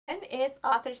it's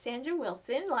author Sandra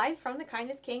Wilson, live from the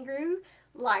Kindness Kangaroo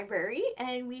Library,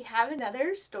 and we have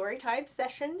another Storytime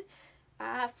session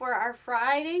for our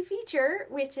Friday feature,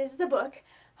 which is the book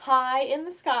High in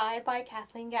the Sky by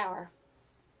Kathleen Gauer.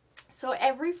 So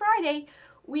every Friday,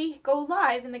 we go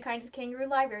live in the Kindness Kangaroo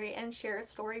Library and share a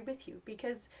story with you,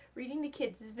 because reading to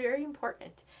kids is very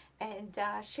important, and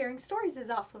sharing stories is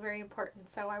also very important.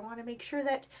 So I want to make sure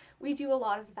that we do a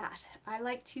lot of that. I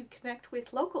like to connect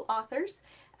with local authors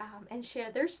and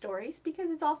share their stories, because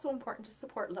it's also important to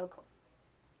support local.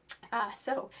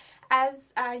 So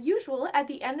as usual, at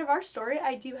the end of our story,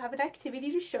 I do have an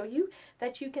activity to show you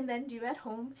that you can then do at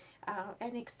home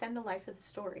and extend the life of the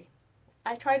story.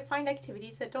 I try to find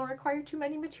activities that don't require too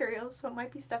many materials, so it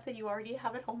might be stuff that you already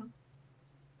have at home.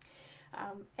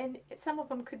 And some of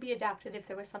them could be adapted if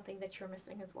there was something that you're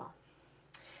missing as well.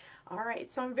 All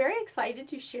right, so I'm very excited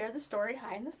to share the story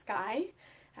High in the Sky.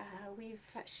 We've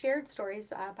shared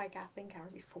stories by Kathleen Gauer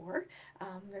before.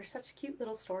 They're such cute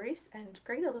little stories and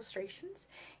great illustrations.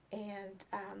 And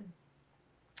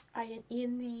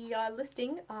in the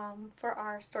listing for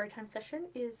our Storytime session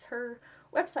is her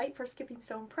website for Skipping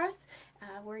Stone Press,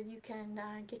 where you can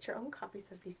get your own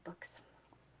copies of these books.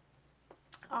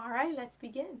 All right, let's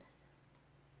begin.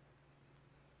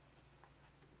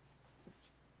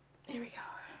 There we go.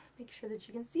 Make sure that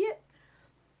you can see it.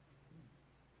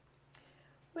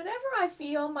 Whenever I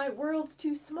feel my world's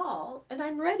too small and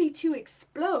I'm ready to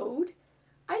explode,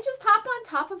 I just hop on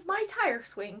top of my tire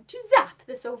swing to zap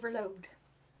this overload.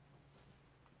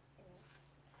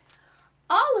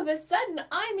 All of a sudden,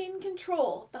 I'm in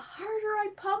control. The harder I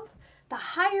pump, the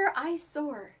higher I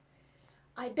soar.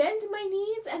 I bend my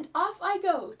knees and off I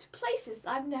go to places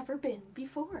I've never been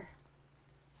before.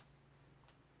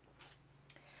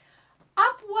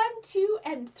 Up 1, 2,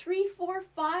 and 3, 4,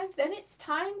 5, then it's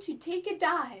time to take a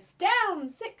dive. Down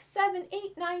 6, 7, 8,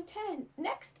 9, 10.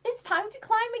 Next, it's time to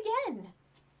climb again.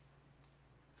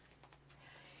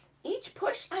 Each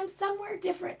push, I'm somewhere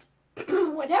different.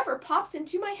 Whatever pops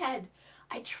into my head.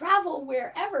 I travel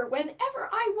wherever, whenever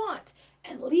I want,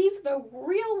 and leave the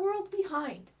real world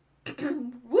behind.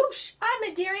 Whoosh! I'm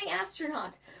a daring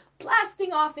astronaut,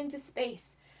 blasting off into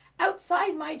space.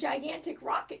 Outside my gigantic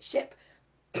rocket ship,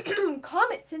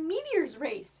 comets and meteors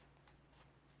race.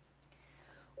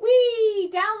 Whee!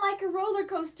 Down like a roller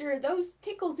coaster, those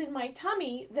tickles in my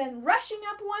tummy, then rushing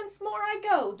up once more I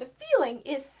go. The feeling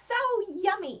is so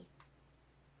yummy.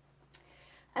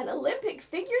 An Olympic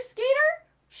figure skater?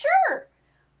 Sure!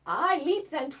 I leap,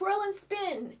 then twirl and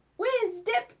spin. Whiz,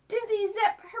 dip, dizzy,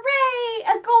 zip, hooray!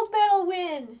 A gold medal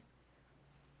win!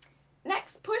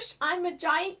 Next push, I'm a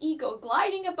giant eagle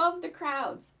gliding above the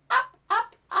crowds. Up,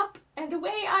 up, up, and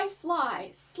away I fly,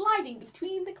 sliding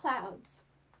between the clouds.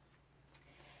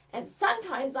 And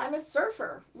sometimes I'm a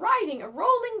surfer, riding a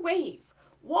rolling wave.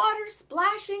 Water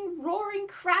splashing, roaring,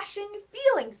 crashing,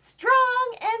 feeling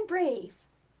strong and brave.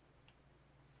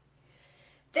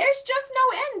 There's just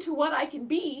no end to what I can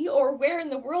be, or where in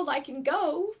the world I can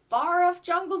go, far off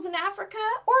jungles in Africa,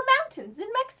 or mountains in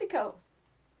Mexico.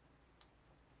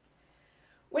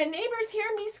 When neighbors hear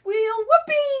me squeal,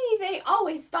 whoopee, they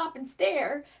always stop and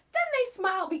stare. Then they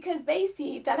smile because they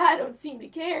see that I don't seem to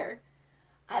care.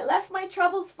 I left my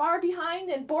troubles far behind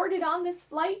and boarded on this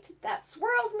flight that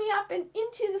swirls me up and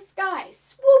into the sky,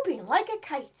 swooping like a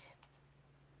kite.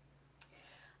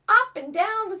 Up and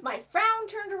down with my frown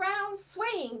turned around,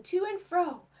 swaying to and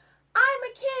fro. I'm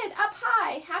a kid up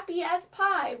high, happy as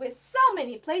pie, with so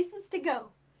many places to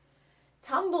go.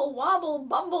 Tumble, wobble,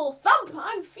 bumble, thump,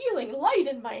 I'm feeling light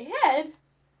in my head.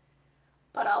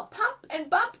 But I'll pump and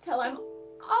bump till I'm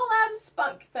all out of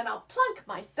spunk, then I'll plunk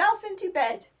myself into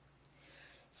bed.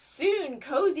 Soon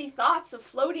cozy thoughts of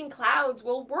floating clouds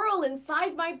will whirl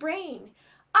inside my brain.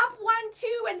 Up 1, 2,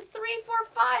 and 3, 4,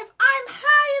 5, I'm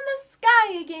high in the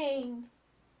sky again.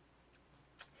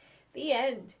 The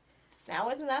end. Now,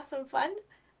 wasn't that some fun?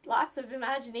 Lots of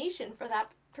imagination for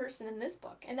that person in this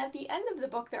book. And at the end of the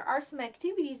book, there are some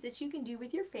activities that you can do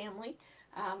with your family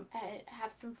and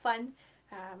have some fun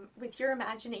with your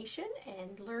imagination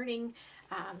and learning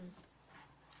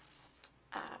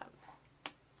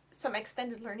some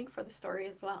extended learning for the story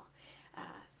as well.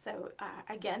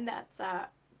 Again, that's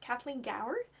Kathleen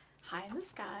Gauer, High in the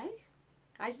Sky.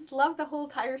 I just love the whole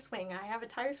tire swing. I have a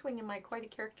tire swing in my Quite a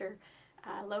Character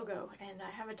logo, and I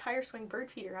have a tire swing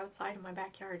bird feeder outside in my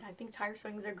backyard. I think tire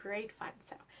swings are great fun,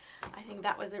 so I think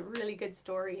that was a really good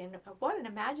story, and what an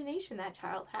imagination that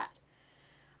child had.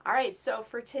 All right, so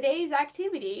for today's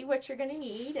activity, what you're going to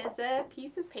need is a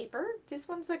piece of paper. This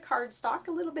one's a cardstock,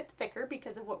 a little bit thicker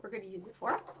because of what we're going to use it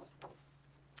for.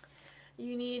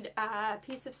 You need a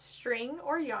piece of string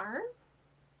or yarn.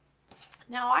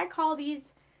 Now I call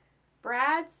these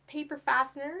Brad's paper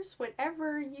fasteners,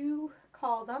 whatever you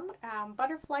call them,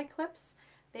 butterfly clips.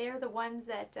 They are the ones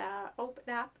that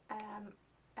open up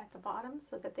at the bottom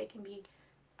so that they can be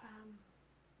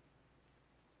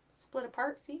split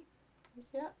apart. See? You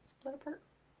see that? Split apart.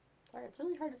 Sorry, it's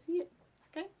really hard to see it.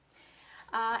 Okay.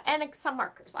 And some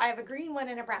markers. I have a green one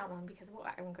and a brown one because of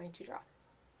what I'm going to draw.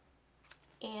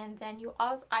 And then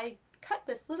I cut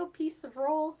this little piece of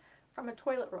roll from a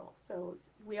toilet roll. So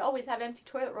we always have empty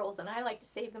toilet rolls, and I like to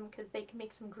save them because they can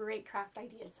make some great craft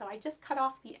ideas. So I just cut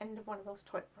off the end of one of those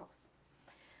toilet rolls.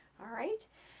 All right.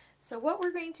 So what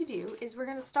we're going to do is we're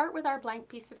going to start with our blank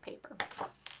piece of paper.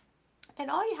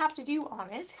 And all you have to do on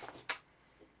it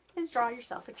is draw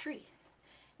yourself a tree.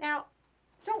 Now,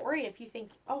 don't worry if you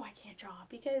think, oh, I can't draw,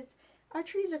 because our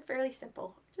trees are fairly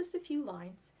simple, just a few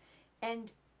lines.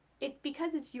 And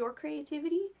because it's your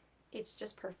creativity, it's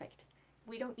just perfect.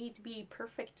 We don't need to be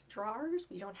perfect drawers.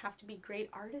 We don't have to be great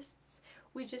artists.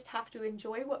 We just have to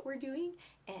enjoy what we're doing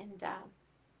and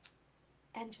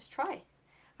just try.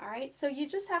 All right, so you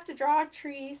just have to draw a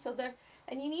tree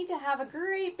and you need to have a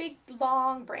great big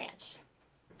long branch.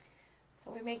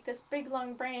 So we make this big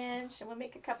long branch, and we'll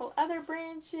make a couple other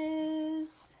branches.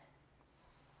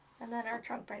 And then our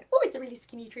trunk branch. Oh, it's a really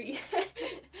skinny tree.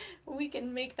 We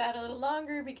can make that a little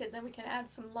longer because then we can add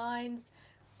some lines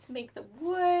to make the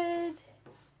wood.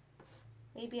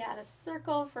 Maybe add a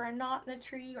circle for a knot in the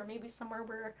tree, or maybe somewhere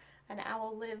where an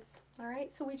owl lives. All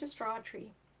right, so we just draw a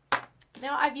tree.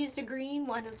 Now I've used a green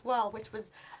one as well, which was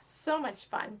so much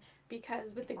fun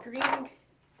because with the green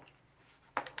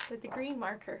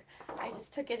marker, I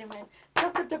just took it and went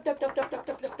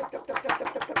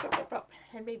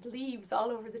and made leaves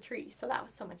all over the tree. So that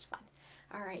was so much fun.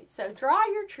 All right, so draw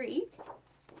your tree,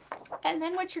 and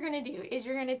then what you're going to do is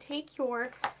you're going to take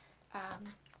your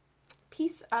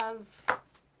piece of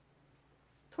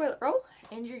toilet roll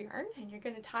and your yarn, and you're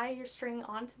going to tie your string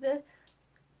onto the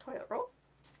toilet roll.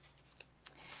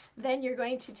 Then you're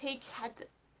going to take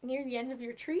near the end of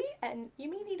your tree, and you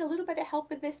may need a little bit of help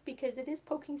with this because it is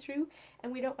poking through,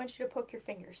 and we don't want you to poke your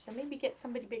fingers. So maybe get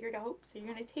somebody bigger to help. So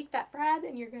you're going to take that brad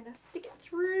and you're going to stick it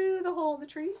through the hole in the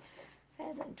tree,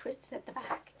 and then twist it at the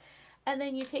back. And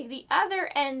then you take the other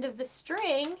end of the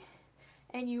string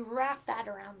and you wrap that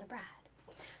around the brad.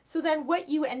 So then what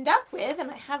you end up with, and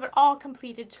I have it all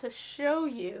completed to show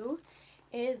you,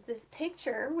 is this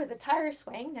picture with a tire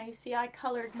swing. Now you see I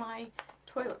colored my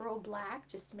toilet roll black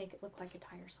just to make it look like a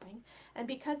tire swing. And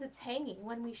because it's hanging,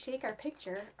 when we shake our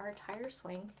picture, our tire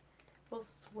swing will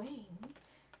swing.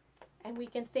 And we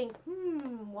can think,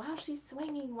 while she's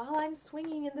swinging, while I'm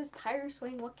swinging in this tire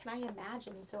swing, what can I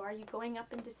imagine? So are you going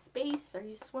up into space? Are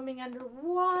you swimming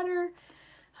underwater?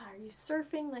 Are you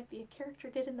surfing like the character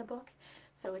did in the book?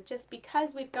 So it just,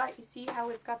 because we've got, you see how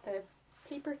we've got the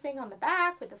paper thing on the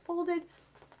back with the folded,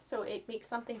 so it makes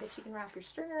something that you can wrap your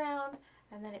string around,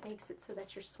 and then it makes it so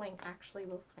that your swing actually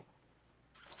will swing.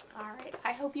 All right,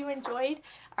 I hope you enjoyed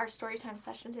our storytime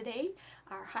session today,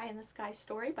 our High in the Sky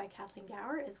story by Kathleen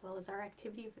Gauer, as well as our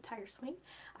activity of a tire swing.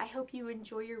 I hope you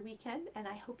enjoy your weekend, and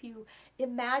I hope you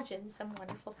imagine some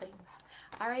wonderful things.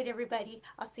 All right, everybody,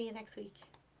 I'll see you next week.